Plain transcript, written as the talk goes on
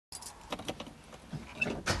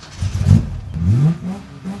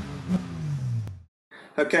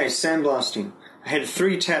Okay, sandblasting. I had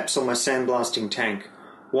 3 taps on my sandblasting tank.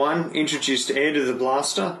 One introduced air to the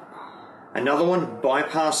blaster, another one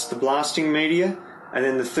bypassed the blasting media, and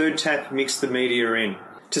then the 3rd tap mixed the media in.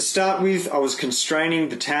 To start with, I was constraining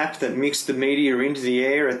the tap that mixed the media into the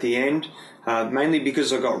air at the end, mainly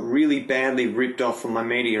because I got really badly ripped off on my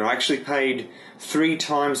media. I actually paid 3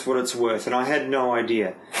 times what it's worth, and I had no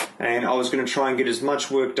idea. And I was going to try and get as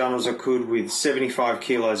much work done as I could with 75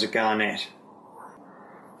 kilos of garnet.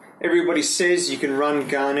 Everybody says you can run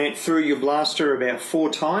garnet through your blaster about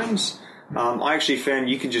 4 times. I actually found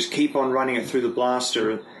you can just keep on running it through the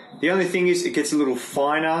blaster. The only thing is it gets a little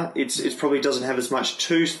finer, it probably doesn't have as much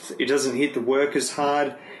tooth, it doesn't hit the work as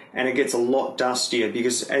hard, and it gets a lot dustier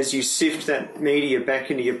because as you sift that media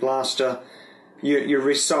back into your blaster, you're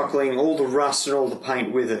recycling all the rust and all the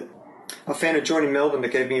paint with it. I found a joint in Melbourne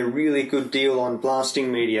that gave me a really good deal on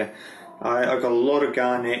blasting media. I got a lot of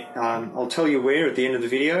garnet. I'll tell you where at the end of the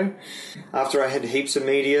video. After I had heaps of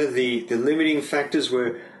media, the limiting factors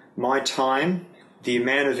were my time, the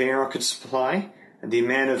amount of air I could supply, and the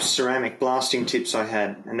amount of ceramic blasting tips I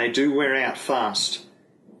had, and they do wear out fast.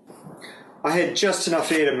 I had just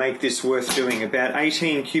enough air to make this worth doing, about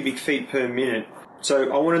 18 cubic feet per minute,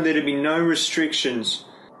 so I wanted there to be no restrictions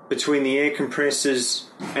between the air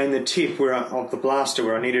compressors and the tip of the blaster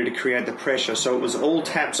where I needed to create the pressure. So it was all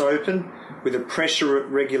taps open with a pressure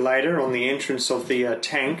regulator on the entrance of the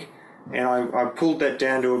tank, and I pulled that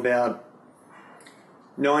down to about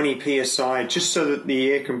 90 psi just so that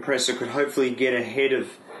the air compressor could hopefully get ahead of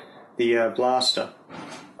the blaster.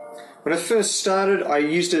 When I first started, I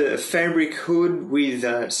used a fabric hood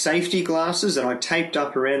with safety glasses, and I taped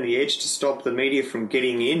up around the edge to stop the media from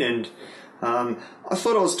getting in, and I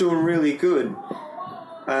thought I was doing really good.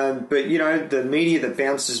 But you know, the media that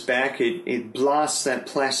bounces back, it blasts that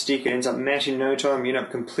plastic, it ends up matte in no time, you end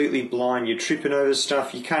up completely blind, you're tripping over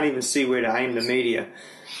stuff, you can't even see where to aim the media.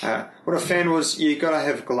 What I found was you've got to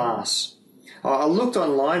have glass. I looked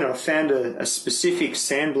online and I found a specific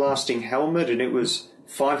sandblasting helmet, and it was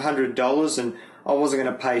 $500, and I wasn't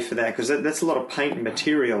going to pay for that because that's a lot of paint and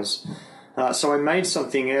materials. So I made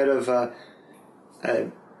something out of a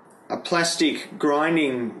plastic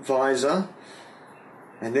grinding visor,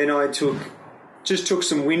 and then I just took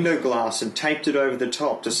some window glass and taped it over the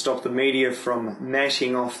top to stop the media from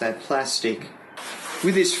matting off that plastic.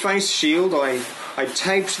 With this face shield, I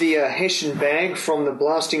taped the Hessian bag from the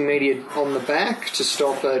blasting media on the back to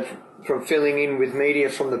stop it from filling in with media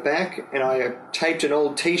from the back, and I taped an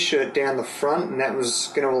old t-shirt down the front, and that was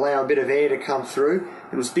going to allow a bit of air to come through.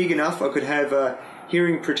 It was big enough I could have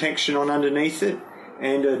hearing protection on underneath it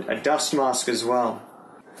and a dust mask as well.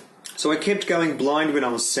 So I kept going blind when I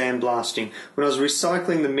was sandblasting. When I was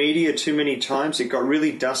recycling the media too many times, it got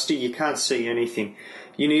really dusty, you can't see anything.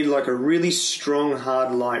 You need like a really strong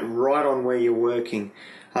hard light right on where you're working.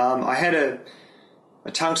 I had a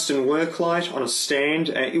tungsten work light on a stand.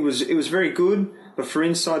 It was very good, but for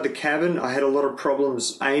inside the cabin I had a lot of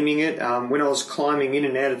problems aiming it. When I was climbing in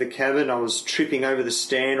and out of the cabin, I was tripping over the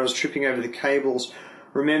stand, I was tripping over the cables.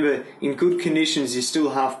 Remember, in good conditions you're still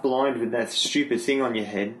half blind with that stupid thing on your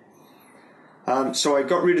head. So I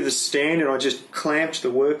got rid of the stand and I just clamped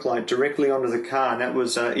the work light directly onto the car, and that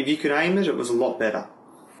was, if you could aim it, it was a lot better.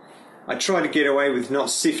 I tried to get away with not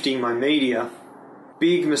sifting my media.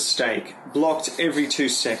 Big mistake. Blocked every 2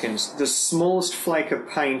 seconds. The smallest flake of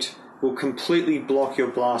paint will completely block your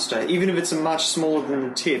blaster, even if it's much smaller than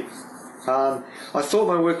the tip. I thought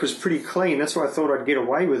my work was pretty clean, that's why I thought I'd get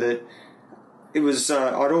away with it. It was,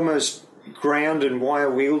 I'd almost ground and wire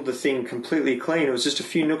wheeled the thing completely clean. It was just a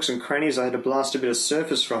few nooks and crannies I had to blast a bit of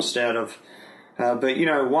surface rust out of. But you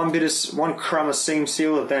know, one crumb of seam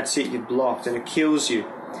sealer, that's it, you're blocked, and it kills you.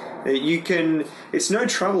 It's no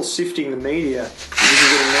trouble sifting the media. You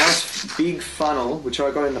can get a nice big funnel, which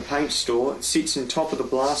I got in the paint store. It sits on top of the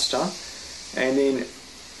blaster, and then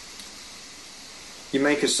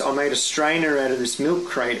I made a strainer out of this milk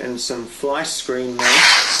crate and some fly screen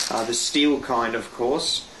mesh, the steel kind of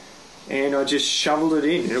course, and I just shoveled it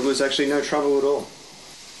in. It was actually no trouble at all.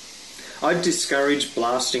 I'd discourage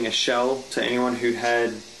blasting a shell to anyone who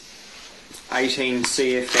had 18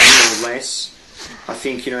 CFM or less. I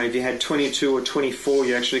think, you know, if you had 22 or 24,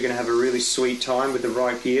 you're actually going to have a really sweet time with the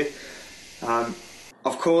right gear.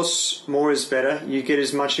 Of course, more is better. You get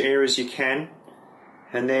as much air as you can,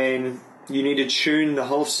 and then you need to tune the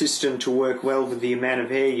whole system to work well with the amount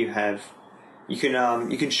of air you have. You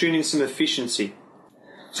can tune in some efficiency.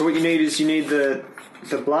 So what you need is the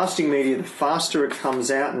blasting media. The faster it comes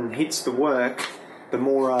out and hits the work, the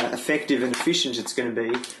more effective and efficient it's going to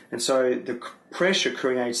be, and so the pressure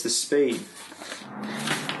creates the speed.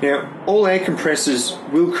 Now, all air compressors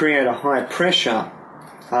will create a high pressure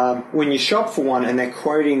when you shop for one, and they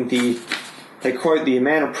quote the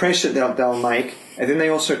amount of pressure that they'll make, and then they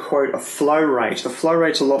also quote a flow rate. The flow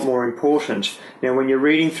rate's a lot more important. Now, when you're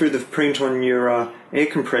reading through the print on your air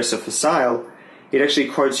compressor for sale, it actually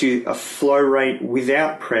quotes you a flow rate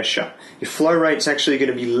without pressure. Your flow rate's actually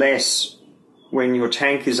going to be less when your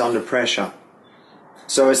tank is under pressure.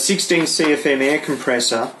 So a 16 CFM air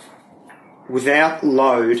compressor without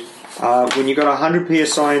load, when you've got 100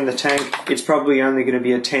 psi in the tank, it's probably only going to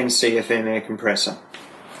be a 10 CFM air compressor.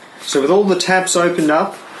 So with all the taps opened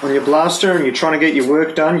up on your blaster and you're trying to get your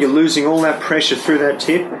work done, you're losing all that pressure through that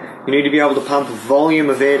tip. You need to be able to pump a volume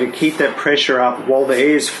of air to keep that pressure up while the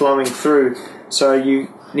air is flowing through. So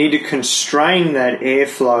you need to constrain that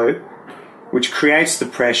airflow, which creates the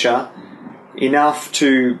pressure, enough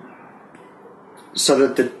so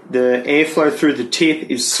that the airflow through the tip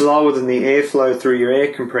is slower than the airflow through your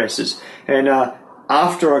air compressors. And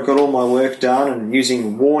after I got all my work done and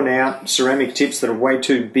using worn out ceramic tips that are way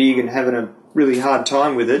too big and having a really hard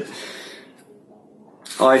time with it,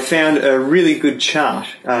 I found a really good chart.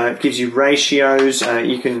 It gives you ratios.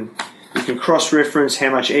 You can cross-reference how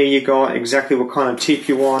much air you got, exactly what kind of tip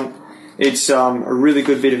you want. It's a really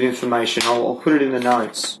good bit of information. I'll put it in the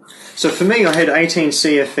notes. So for me, I had 18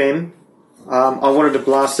 CFM. I wanted to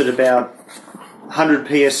blast at about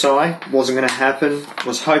 100 psi. Wasn't going to happen.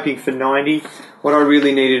 Was hoping for 90. What I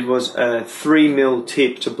really needed was a 3mm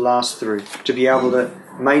tip to blast through, to be able to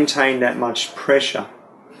maintain that much pressure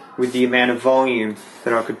with the amount of volume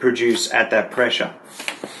that I could produce at that pressure.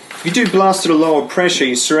 If you do blast at a lower pressure,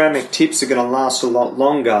 your ceramic tips are going to last a lot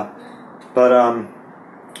longer. But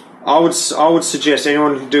I would suggest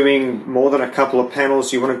anyone doing more than a couple of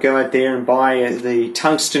panels, you want to go out there and buy the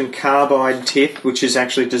tungsten carbide tip, which is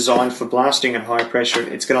actually designed for blasting at high pressure.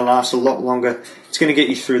 It's going to last a lot longer. It's going to get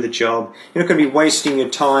you through the job. You're not going to be wasting your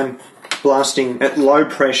time blasting at low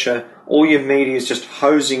pressure. All your media is just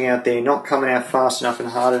hosing out there, not coming out fast enough and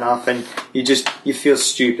hard enough, and you feel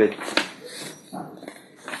stupid.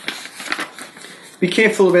 Be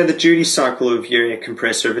careful about the duty cycle of your air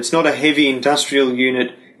compressor. If it's not a heavy industrial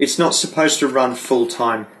unit, it's not supposed to run full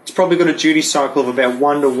time. It's probably got a duty cycle of about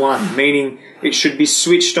 1:1, meaning it should be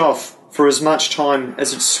switched off for as much time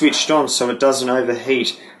as it's switched on so it doesn't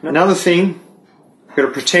overheat. Another thing, you've got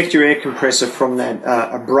to protect your air compressor from that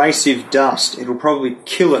abrasive dust. It'll probably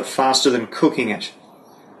kill it faster than cooking it.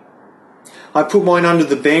 I put mine under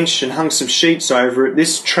the bench and hung some sheets over it.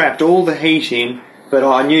 This trapped all the heat in, but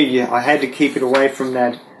I knew I had to keep it away from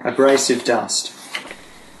that abrasive dust.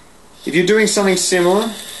 If you're doing something similar,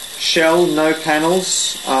 shell, no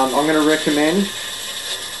panels, I'm going to recommend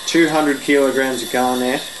 200 kilograms of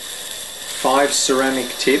garnet, 5 ceramic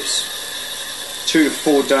tips, 2 to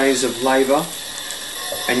 4 days of labour,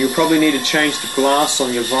 and you'll probably need to change the glass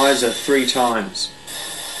on your visor 3 times.